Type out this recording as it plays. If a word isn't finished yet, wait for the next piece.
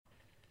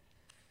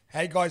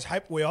Hey guys,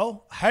 hope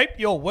well. Hope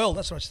you're well.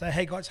 That's what I say.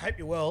 Hey guys, hope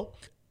you're well.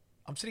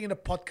 I'm sitting in a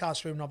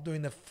podcast room and I'm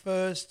doing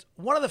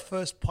one of the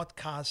first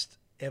podcasts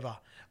ever.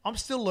 I'm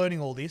still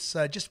learning all this,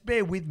 so just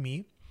bear with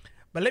me.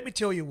 But let me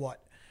tell you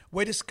what.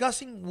 We're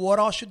discussing what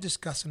I should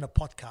discuss in the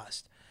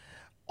podcast.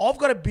 I've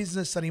got a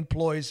business that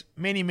employs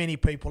many, many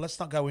people. Let's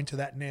not go into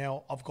that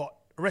now. I've got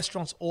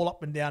restaurants all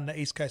up and down the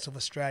east coast of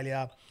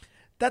Australia.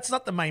 That's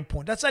not the main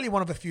point. That's only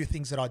one of a few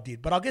things that I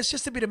did. But I guess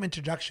just a bit of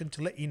introduction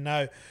to let you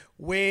know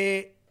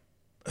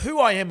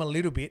who I am a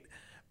little bit.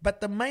 But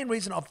the main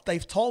reason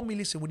they've told me,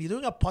 listen, when you're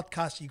doing a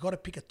podcast, you got to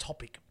pick a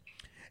topic.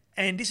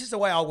 And this is the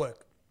way I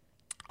work.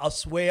 I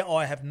swear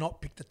I have not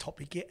picked a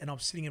topic yet, and I'm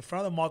sitting in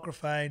front of the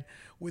microphone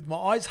with my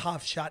eyes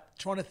half shut,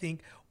 trying to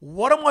think,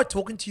 what am I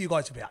talking to you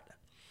guys about?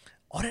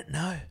 I don't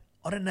know.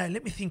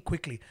 Let me think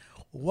quickly.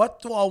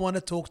 What do I want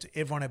to talk to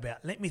everyone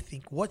about? Let me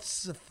think.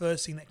 What's the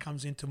first thing that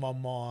comes into my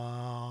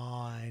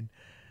mind?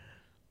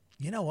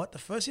 You know what? The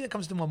first thing that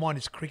comes to my mind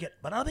is cricket,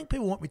 but I don't think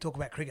people want me to talk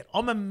about cricket.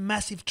 I'm a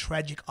massive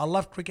tragic. I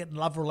love cricket and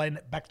love relating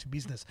it back to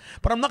business,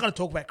 but I'm not going to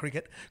talk about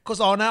cricket because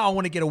I know I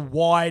want to get a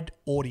wide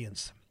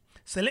audience.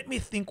 So let me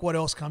think what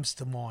else comes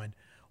to mind.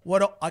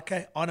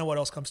 Okay, I know what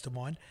else comes to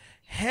mind.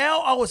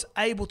 How I was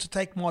able to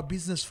take my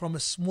business from a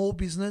small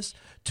business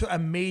to a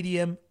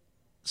medium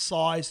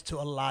size to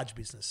a large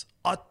business.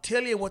 I'll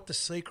tell you what the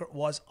secret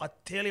was. I'll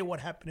tell you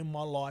what happened in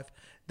my life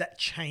that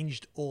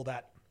changed all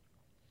that.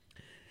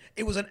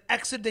 It was an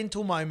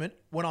accidental moment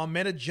when I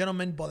met a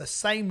gentleman by the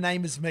same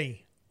name as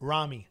me,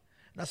 Rami.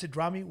 And I said,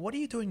 Rami, what are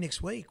you doing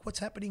next week? What's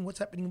happening? What's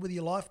happening with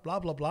your life? Blah,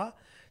 blah, blah.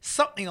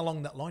 Something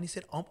along that line. He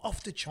said, I'm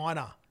off to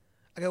China.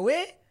 I go,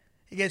 where?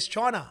 He goes,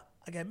 China.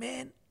 I go,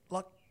 man,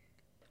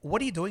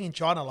 what are you doing in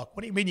China? What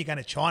do you mean you're going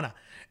to China?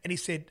 And he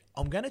said,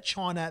 I'm going to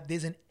China.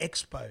 There's an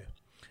expo.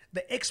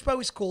 The expo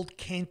is called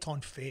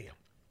Canton Fair.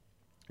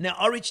 Now,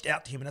 I reached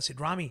out to him and I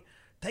said, Rami,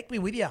 take me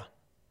with you.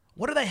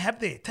 What do they have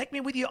there? Take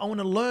me with you. I want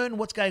to learn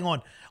what's going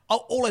on. I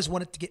always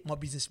wanted to get my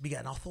business bigger.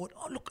 And I thought,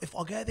 look, if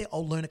I go there,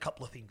 I'll learn a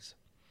couple of things.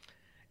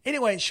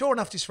 Anyway, sure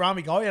enough, this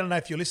Rami guy, I don't know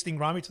if you're listening,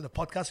 Rami, to the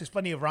podcast. There's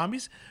plenty of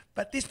Ramis.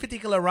 But this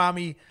particular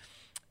Rami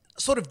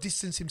sort of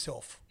distanced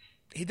himself.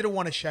 He didn't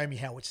want to show me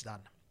how it's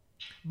done.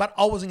 But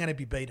I wasn't going to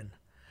be beaten.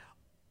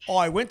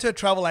 I went to a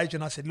travel agent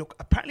and I said, look,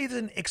 apparently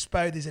there's an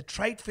expo. There's a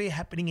trade fair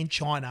happening in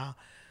China.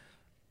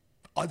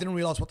 I didn't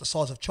realize what the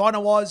size of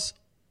China was.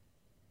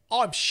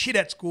 I'm shit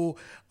at school.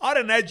 I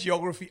don't know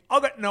geography. I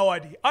got no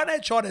idea. I know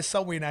China's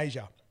somewhere in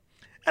Asia.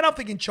 And I'm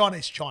thinking China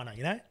is China,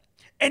 you know.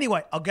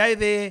 Anyway, I'll go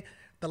there.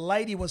 The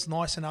lady was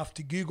nice enough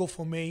to Google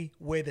for me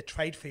where the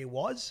trade fair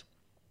was.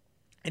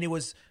 And it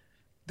was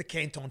the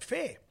Canton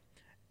Fair.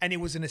 And it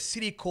was in a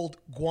city called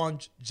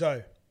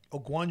Guangzhou.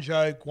 Or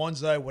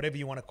Guangzhou, whatever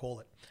you want to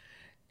call it.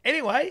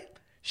 Anyway,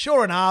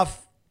 sure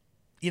enough,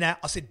 I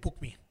said, book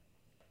me.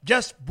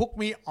 Just book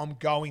me. I'm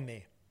going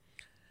there.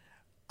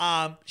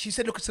 She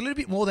said, look, it's a little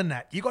bit more than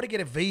that. You got to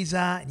get a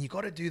visa and you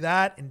got to do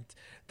that. And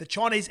the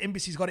Chinese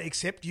embassy's got to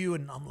accept you.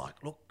 And I'm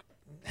like, look,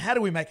 how do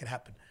we make it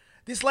happen?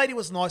 This lady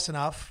was nice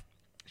enough.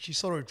 She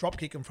sort of drop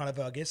kick in front of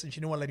her, I guess, and she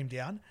didn't want to let him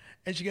down.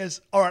 And she goes,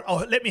 all right,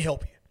 let me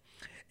help you.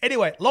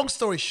 Anyway, long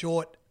story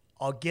short,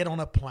 I'll get on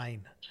a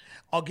plane.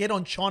 I'll get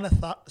on China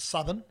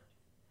Southern.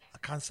 I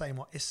can't say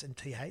my S and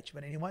TH,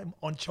 but anyway,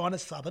 on China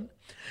Southern.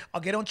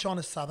 I'll get on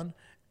China Southern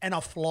and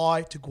I'll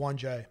fly to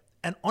Guangzhou.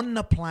 And on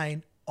the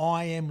plane,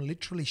 I am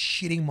literally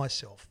shitting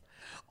myself.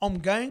 I'm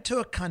going to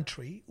a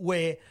country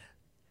where,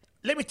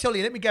 let me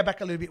go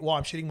back a little bit why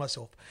I'm shitting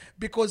myself.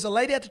 Because the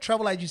lady at the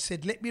travel agent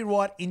said, let me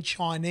write in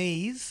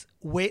Chinese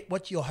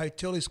what your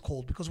hotel is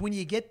called. Because when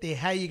you get there,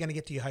 how are you going to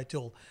get to your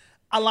hotel?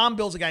 Alarm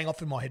bells are going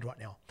off in my head right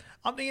now.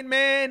 I'm thinking,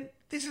 man,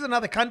 this is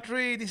another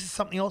country. This is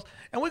something else.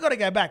 And we've got to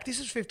go back. This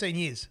is 15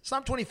 years. So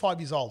I'm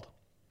 25 years old.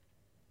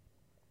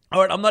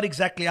 All right,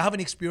 I haven't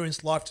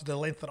experienced life to the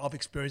length that I've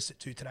experienced it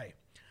to today.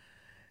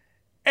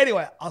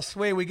 Anyway, I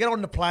swear, we get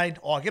on the plane.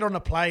 I get on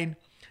the plane.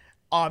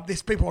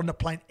 There's people on the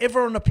plane.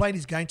 Everyone on the plane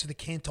is going to the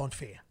Canton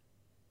Fair.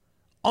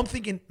 I'm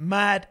thinking,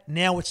 mad,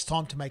 now it's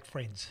time to make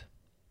friends.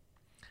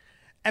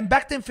 And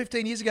back then,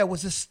 15 years ago,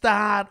 was the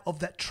start of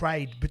that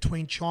trade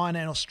between China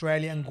and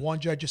Australia, and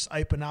Guangzhou just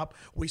opened up.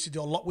 We used to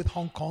do a lot with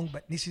Hong Kong,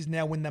 but this is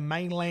now when the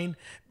mainland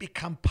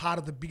become part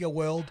of the bigger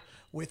world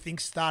where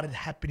things started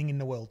happening in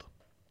the world.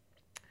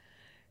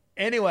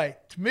 Anyway,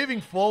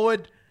 moving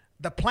forward,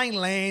 the plane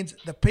lands.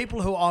 The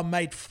people who I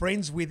made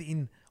friends with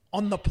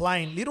on the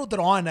plane, little did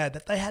I know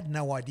that they had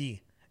no idea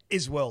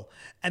as well.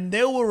 And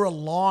they were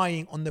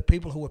relying on the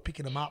people who were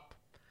picking them up.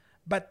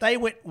 But they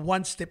went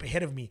one step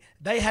ahead of me.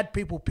 They had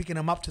people picking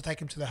them up to take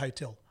them to the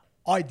hotel.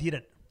 I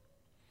didn't.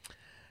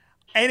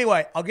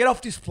 Anyway, I'll get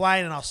off this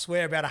plane and I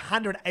swear about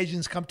 100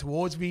 Asians come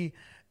towards me.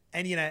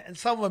 And, and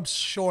some of them,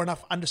 sure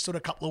enough, understood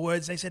a couple of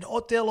words. They said,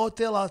 hotel.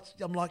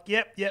 I'm like,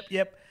 yep.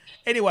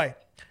 Anyway,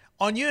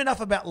 I knew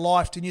enough about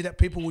life to know that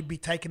people would be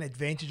taking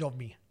advantage of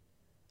me.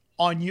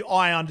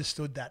 I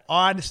understood that.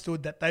 I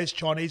understood that those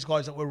Chinese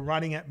guys that were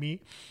running at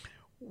me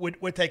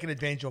were taking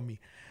advantage of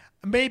me.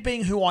 Me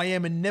being who I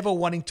am and never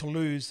wanting to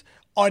lose,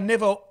 I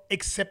never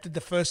accepted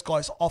the first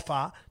guy's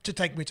offer to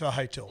take me to a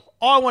hotel.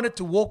 I wanted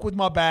to walk with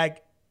my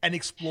bag and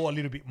explore a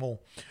little bit more.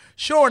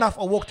 Sure enough,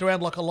 I walked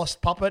around like a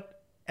lost puppet,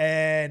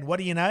 and what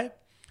do you know?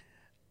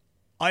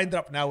 I ended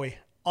up nowhere.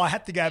 I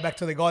had to go back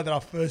to the guy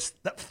that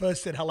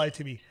first said hello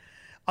to me.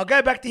 I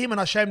go back to him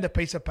and I show him the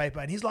piece of paper,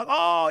 and he's like,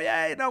 "Oh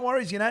yeah, no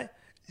worries,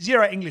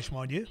 Zero English,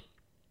 mind you.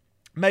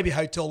 Maybe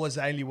hotel was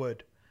the only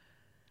word."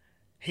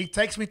 He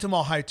takes me to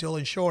my hotel,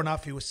 and sure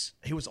enough, he was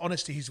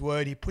honest to his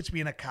word. He puts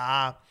me in a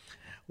car.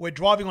 We're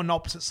driving on the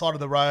opposite side of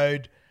the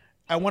road.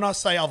 And when I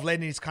say I've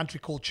landed in this country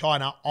called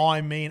China,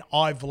 I mean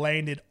I've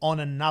landed on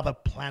another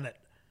planet.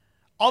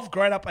 I've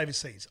grown up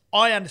overseas.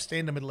 I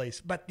understand the Middle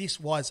East, but this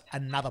was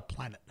another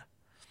planet.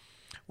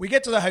 We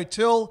get to the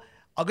hotel.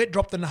 I get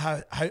dropped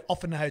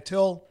off in the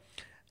hotel.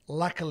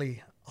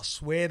 Luckily, I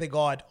swear to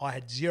God, I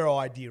had zero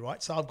idea,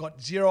 right? So I've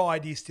got zero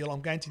idea still.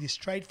 I'm going to this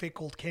trade fair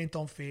called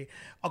Canton Fair.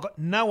 I've got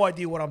no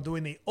idea what I'm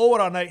doing there. All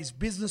what I know is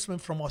businessmen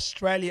from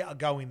Australia are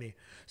going there.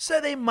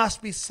 So there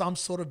must be some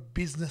sort of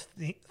business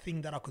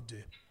thing that I could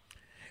do.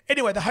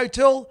 Anyway, the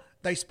hotel,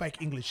 they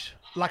spoke English,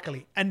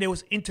 luckily. And there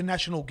was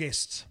international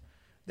guests.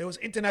 There was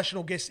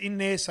international guests in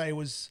there, so it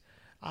was,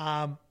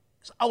 so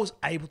I was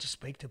able to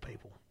speak to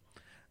people.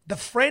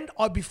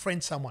 I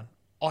befriend someone.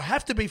 I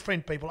have to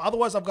befriend people,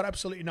 otherwise I've got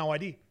absolutely no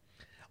idea.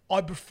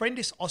 I befriend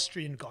this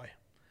Austrian guy.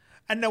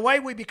 And the way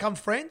we become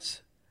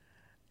friends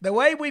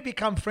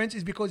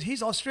is because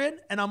he's Austrian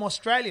and I'm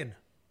Australian.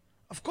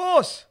 Of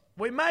course,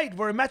 we're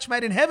a match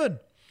made in heaven.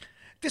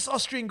 This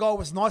Austrian guy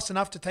was nice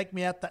enough to take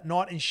me out that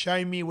night and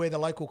show me where the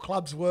local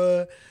clubs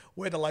were,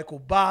 where the local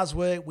bars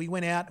were. We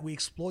went out, we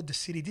explored the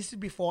city. This is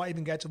before I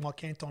even go to my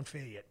Canton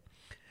Fair yet.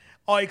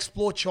 I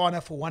explored China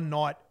for one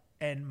night,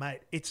 and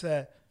mate,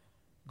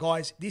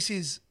 guys, this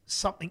is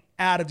something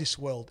out of this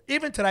world.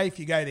 Even today, if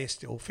you go there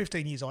still,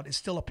 15 years on, it's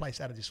still a place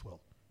out of this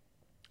world.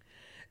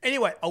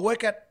 Anyway,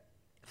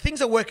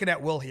 things are working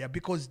out well here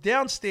because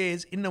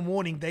downstairs in the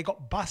morning, they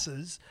got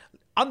buses,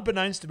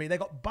 unbeknownst to me, they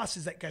got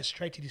buses that go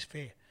straight to this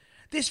fair.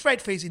 This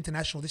trade fair is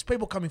international. There's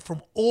people coming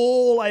from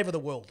all over the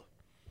world.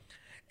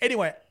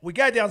 Anyway, we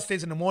go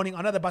downstairs in the morning.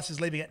 I know the bus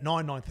is leaving at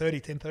 9:30,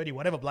 10:30,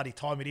 whatever bloody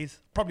time it is.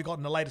 Probably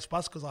gotten the latest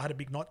bus because I had a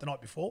big night the night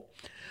before.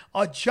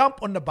 I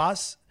jump on the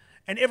bus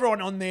and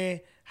everyone on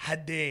there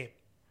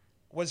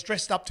was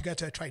dressed up to go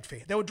to a trade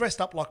fair. They were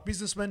dressed up like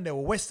businessmen. They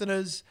were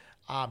Westerners,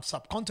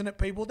 subcontinent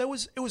people. It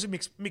was a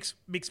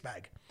mixed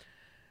bag.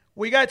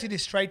 We go to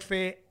this trade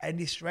fair, and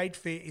this trade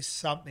fair is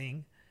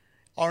something.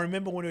 I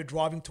remember when we were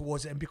driving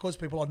towards it, and because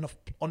people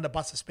on the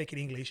bus are speaking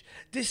English,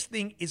 this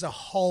thing is a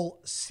whole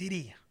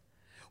city.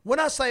 When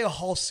I say a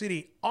whole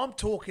city, I'm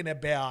talking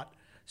about,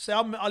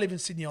 I live in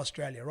Sydney,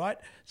 Australia, right?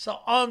 So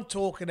I'm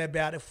talking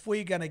about if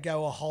we're going to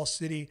go a whole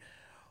city,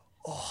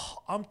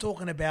 I'm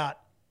talking about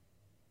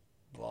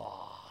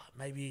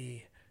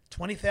maybe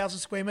 20,000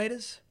 square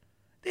meters.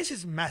 This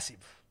is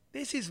massive.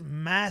 This is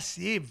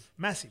massive.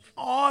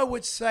 I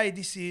would say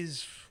this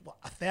is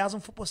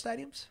 1,000 football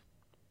stadiums.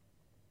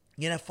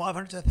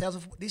 500 to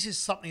 1,000. This is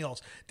something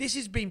else. This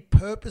has been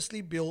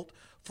purposely built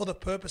for the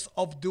purpose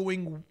of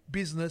doing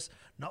business,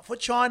 not for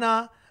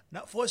China,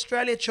 not for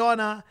Australia,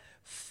 China,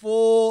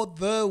 for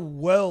the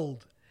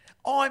world.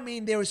 I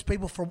mean, there is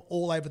people from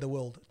all over the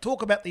world.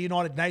 Talk about the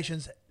United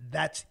Nations,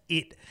 that's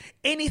it.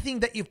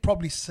 Anything that you've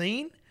probably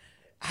seen,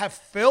 have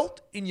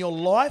felt in your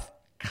life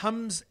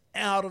comes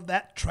out of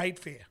that trade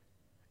fair.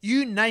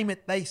 You name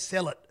it, they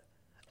sell it.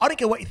 I don't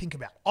care what you think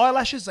about.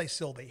 Eyelashes, they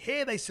sell there.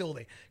 Hair, they sell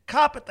there.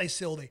 Carpet, they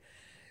sell there.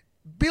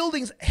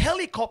 Buildings,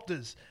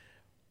 helicopters,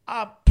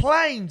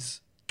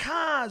 planes,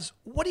 cars.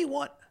 What do you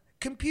want?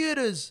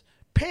 Computers,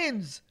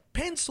 pens,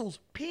 pencils,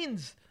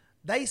 pins.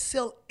 They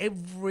sell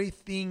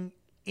everything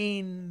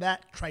in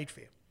that trade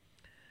fair.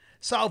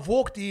 So I've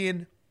walked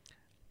in.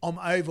 I'm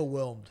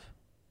overwhelmed.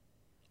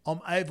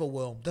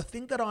 The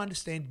thing that I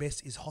understand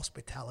best is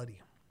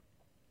hospitality.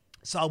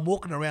 So I'm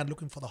walking around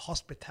looking for the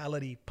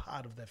hospitality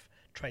part of the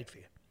trade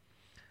fair.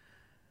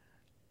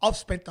 I've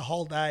spent the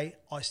whole day.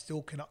 I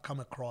still cannot come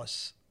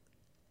across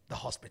the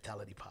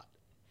hospitality part.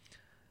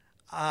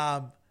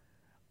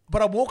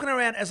 But I'm walking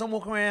around. As I'm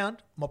walking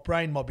around, my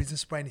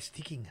business brain is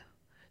ticking.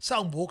 So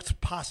I walked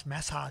past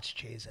massage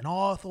chairs, and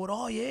I thought,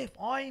 if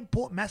I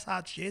import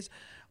massage chairs,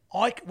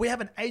 we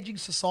have an aging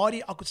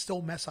society. I could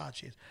still massage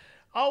chairs.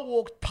 I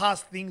walked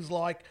past things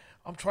like,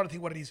 I'm trying to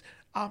think what it is,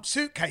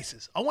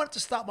 suitcases. I wanted to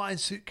start my own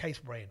suitcase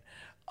brand.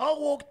 I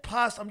walked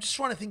past, I'm just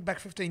trying to think back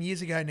 15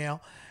 years ago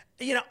now.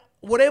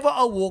 Whatever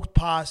I walked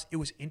past, it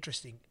was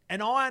interesting.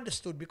 And I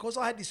understood because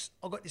I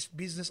got this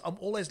business, I'm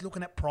always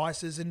looking at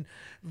prices and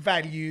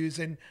values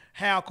and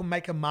how I can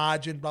make a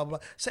margin, blah, blah,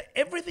 blah. So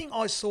everything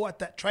I saw at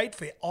that trade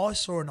fair, I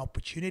saw an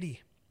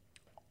opportunity.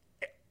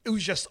 It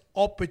was just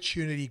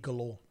opportunity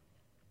galore.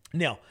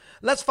 Now,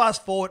 let's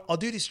fast forward. I'll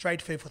do this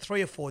trade fair for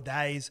 3 or 4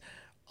 days.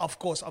 Of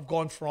course, I've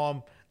gone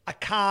from a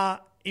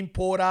car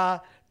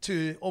importer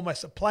to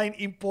almost a plane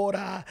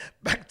importer,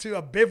 back to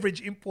a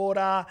beverage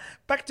importer,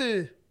 back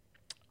to,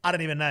 I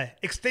don't even know,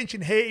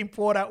 extension hair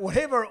importer,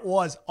 whatever it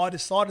was, I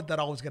decided that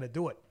I was going to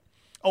do it.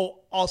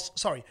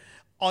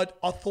 I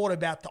thought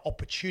about the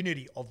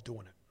opportunity of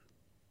doing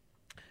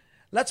it.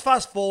 Let's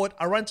fast forward.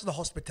 I run to the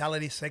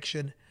hospitality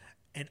section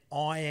and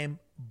I am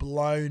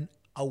blown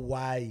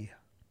away.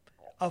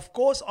 Of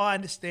course, I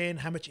understand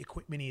how much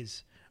equipment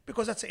is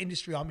because that's the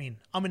industry I'm in.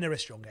 I'm in the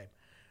restaurant game.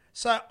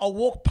 So I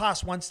walked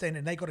past one stand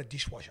and they got a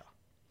dishwasher.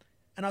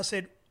 And I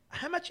said,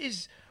 how much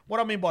is, what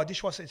I mean by a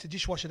dishwasher, it's a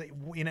dishwasher that,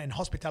 you know, in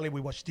hospitality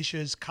we wash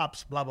dishes,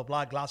 cups, blah, blah,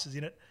 blah, glasses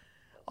in it.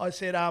 I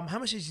said, how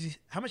much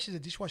is a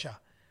dishwasher?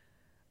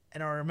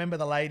 And I remember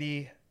the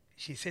lady,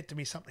 she said to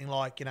me something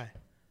like, you know,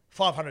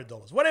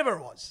 $500, whatever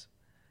it was.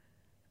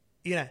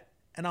 You know,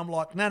 and I'm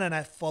like,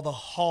 no, for the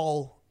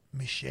whole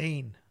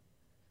machine.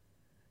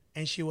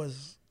 And she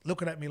was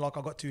looking at me like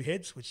I got two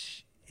heads,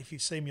 which if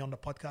you've seen me on the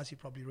podcast, you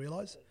probably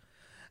realise.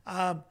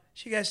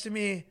 She goes to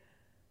me,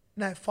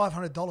 no,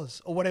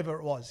 $500 or whatever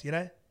it was, you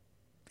know,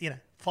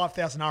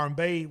 5,000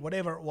 RMB,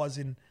 whatever it was.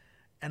 And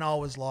I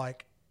was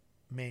like,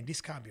 man,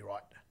 this can't be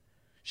right.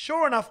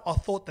 Sure enough, I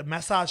thought the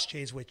massage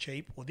chairs were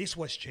cheap or this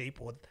was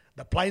cheap or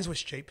the planes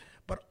was cheap.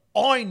 But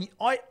I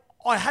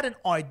had an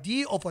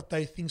idea of what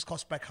those things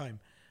cost back home.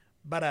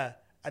 But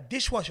a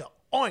dishwasher,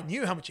 I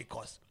knew how much it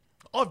cost.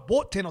 I've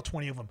bought 10 or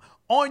 20 of them.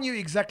 I knew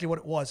exactly what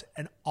it was.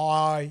 And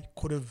I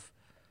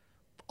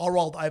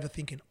rolled over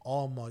thinking,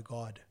 oh my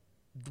God,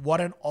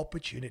 what an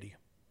opportunity.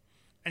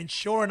 And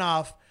sure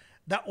enough,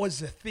 that was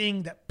the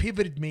thing that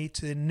pivoted me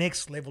to the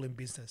next level in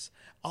business.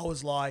 I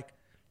was like,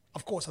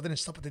 of course, I didn't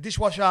stop at the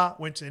dishwasher,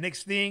 went to the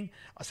next thing.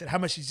 I said, how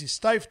much is this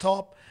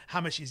stovetop? How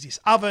much is this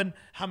oven?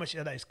 How much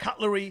are those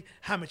cutlery?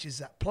 How much is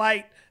that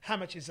plate? How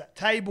much is that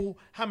table?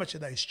 How much are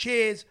those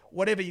chairs?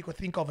 Whatever you could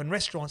think of in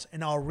restaurants.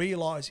 And I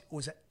realized it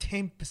was at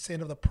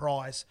 10% of the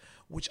price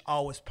which I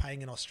was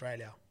paying in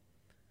Australia.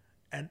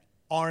 And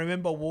I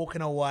remember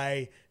walking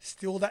away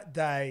still that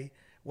day.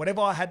 Whatever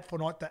I had for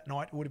night that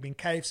night, it would have been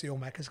KFC or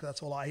Macca's because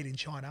that's all I eat in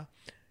China.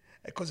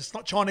 Because it's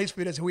not Chinese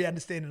food as we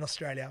understand in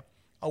Australia.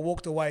 I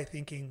walked away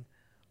thinking,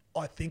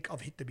 I think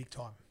I've hit the big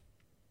time.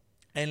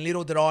 And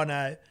little did I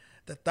know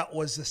that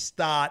was the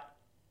start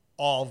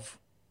of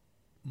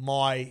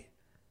my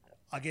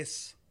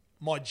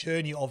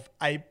journey of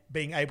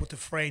being able to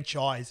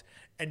franchise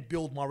and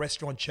build my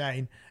restaurant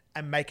chain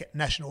and make it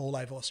national all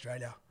over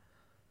Australia.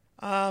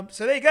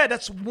 So there you go.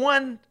 That's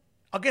one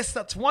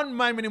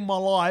moment in my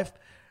life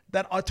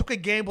that I took a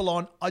gamble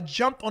on. I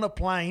jumped on a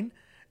plane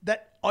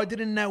that I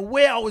didn't know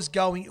where I was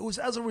going. It was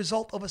as a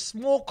result of a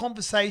small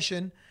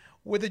conversation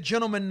with a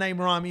gentleman named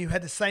Rami who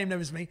had the same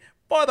name as me.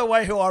 By the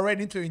way, who I ran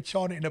into in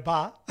China in a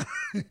bar.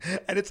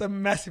 And it's a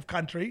massive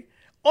country.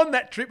 On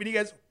that trip, and he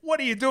goes, what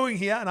are you doing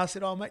here? And I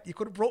said, oh, mate, you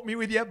could have brought me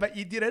with you, but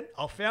you didn't.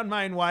 I found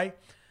my own way.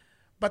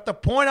 But the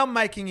point I'm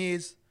making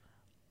is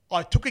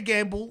I took a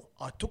gamble,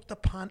 I took the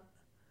punt,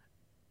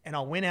 and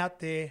I went out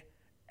there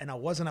and I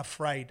wasn't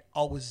afraid.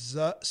 I was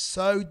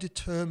so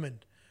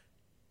determined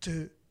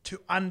to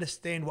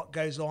understand what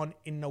goes on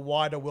in the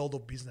wider world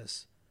of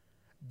business.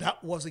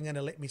 That wasn't going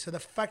to let me. So the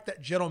fact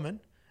that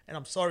gentleman, and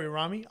I'm sorry,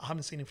 Rami, I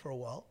haven't seen him for a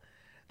while.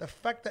 The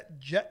fact that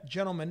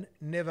gentleman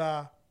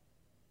never,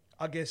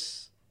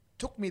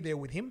 took me there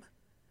with him,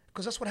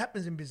 because that's what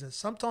happens in business.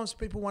 Sometimes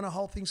people want to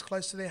hold things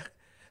close to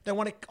they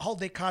want to hold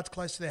their cards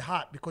close to their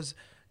heart because,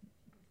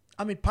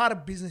 part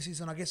of business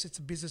is, and I guess it's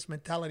a business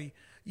mentality,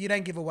 you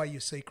don't give away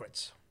your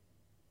secrets.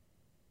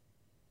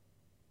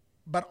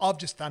 But I've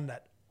just done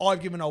that.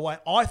 I've given away,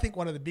 I think,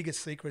 one of the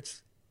biggest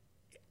secrets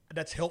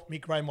that's helped me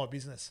grow my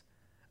business.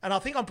 And I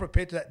think I'm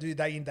prepared to do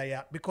day in, day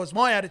out because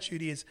my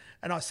attitude is,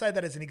 and I say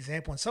that as an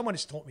example, and someone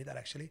has taught me that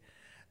actually,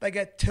 they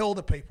go, tell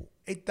the people,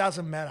 it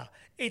doesn't matter.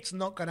 It's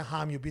not going to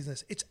harm your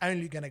business. It's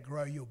only going to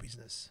grow your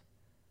business.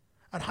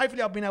 And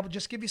hopefully I've been able to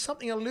just give you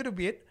something a little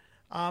bit,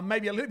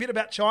 maybe a little bit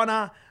about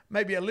China,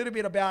 maybe a little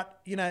bit about,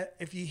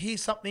 if you hear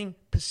something,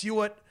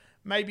 pursue it,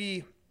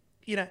 maybe,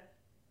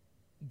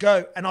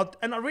 go. And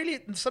I really,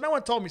 so no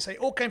one told me, say, it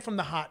all came from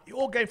the heart. It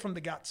all came from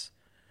the guts.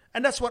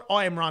 And that's what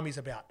I Am Rami is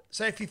about.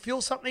 So if you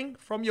feel something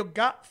from your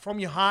gut, from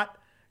your heart,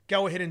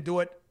 go ahead and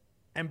do it.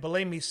 And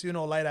believe me, sooner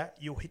or later,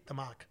 you'll hit the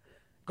mark.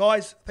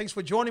 Guys, thanks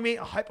for joining me.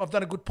 I hope I've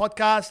done a good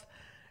podcast.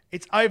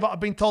 It's over. I've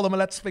been told I'm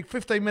allowed to speak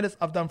 15 minutes.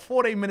 I've done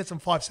 14 minutes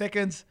and 5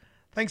 seconds.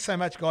 Thanks so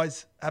much,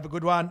 guys. Have a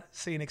good one.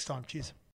 See you next time. Cheers.